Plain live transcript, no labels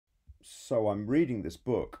So I'm reading this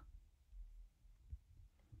book,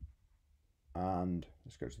 and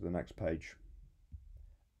let's go to the next page.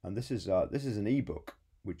 And this is an ebook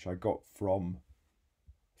which I got found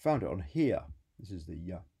it on here. This is the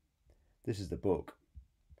book.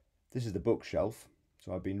 This is the bookshelf.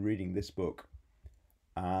 So I've been reading this book,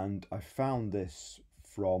 and I found this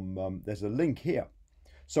from there's a link here.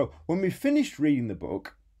 So when we finished reading the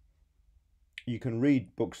book, you can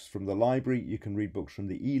read books from the library, you can read books from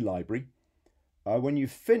the e-library. When you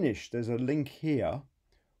finish, there's a link here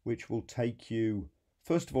which will take you,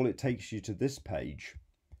 first of all, it takes you to this page,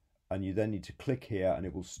 and you then need to click here and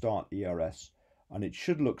it will start ERS, and it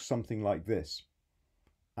should look something like this.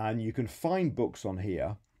 And you can find books on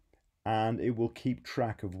here, and it will keep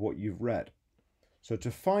track of what you've read. So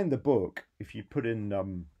to find the book, if you put in,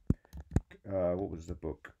 what was the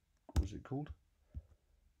book? What was it called?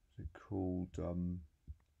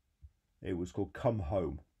 It was called Come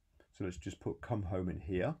Home. So let's just put Come Home in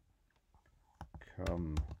here.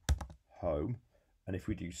 Come Home. And if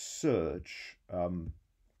we do search,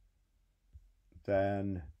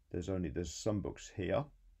 then there's some books here.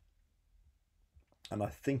 And I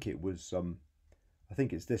think it was, I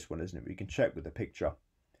think it's this one, isn't it? We can check with the picture.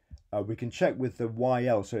 We can check with the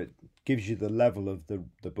YL, so it gives you the level of the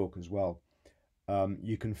book as well.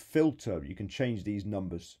 You can filter, you can change these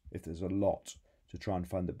numbers if there's a lot to try and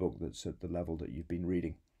find the book that's at the level that you've been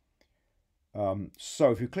reading.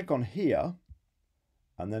 So if you click on here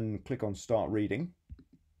and then click on Start Reading,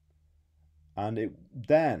 and it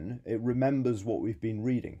remembers what we've been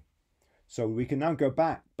reading. So we can now go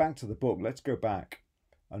back to the book. Let's go back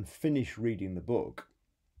and finish reading the book.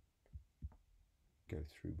 Go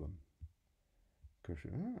through them.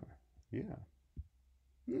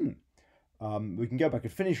 We can go back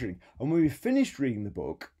and finish reading. And when we've finished reading the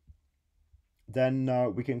book,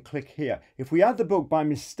 then we can click here. If we add the book by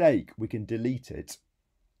mistake, we can delete it.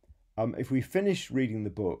 If we finish reading the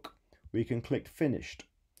book, we can click Finished.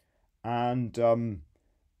 And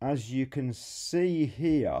as you can see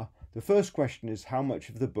here, the first question is, how much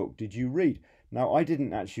of the book did you read? Now, I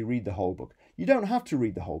didn't actually read the whole book. You don't have to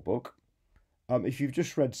read the whole book. If you've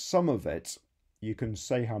just read some of it, you can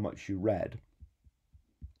say how much you read.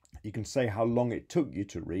 You can say how long it took you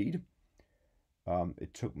to read.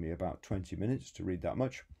 It took me about 20 minutes to read that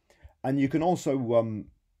much. And you can also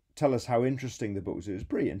tell us how interesting the book was. It was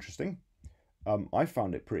pretty interesting. I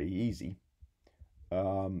found it pretty easy. I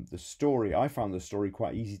found the story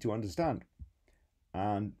quite easy to understand.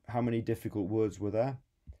 And how many difficult words were there?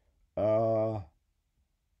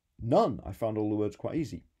 None. I found all the words quite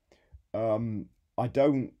easy. I'm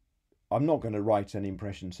not going to write any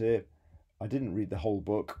impressions here. I didn't read the whole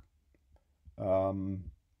book.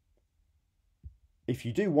 If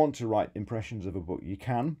you do want to write impressions of a book, you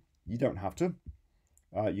can. You don't have to.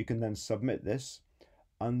 You can then submit this,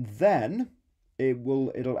 and then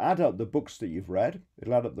it'll add up the books that you've read.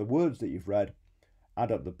 It'll add up the words that you've read,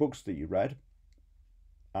 add up the books that you read,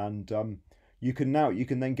 and you can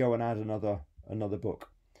then go and add another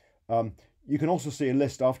book. You can also see a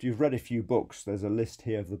list after you've read a few books. There's a list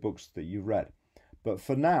here of the books that you've read. But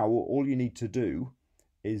for now, all you need to do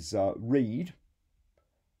is read,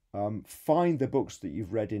 find the books that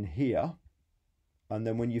you've read in here, and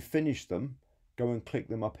then when you finish them, go and click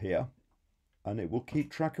them up here, and it will keep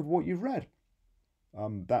track of what you've read.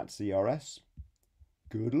 That's ERS.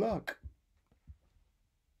 Good luck.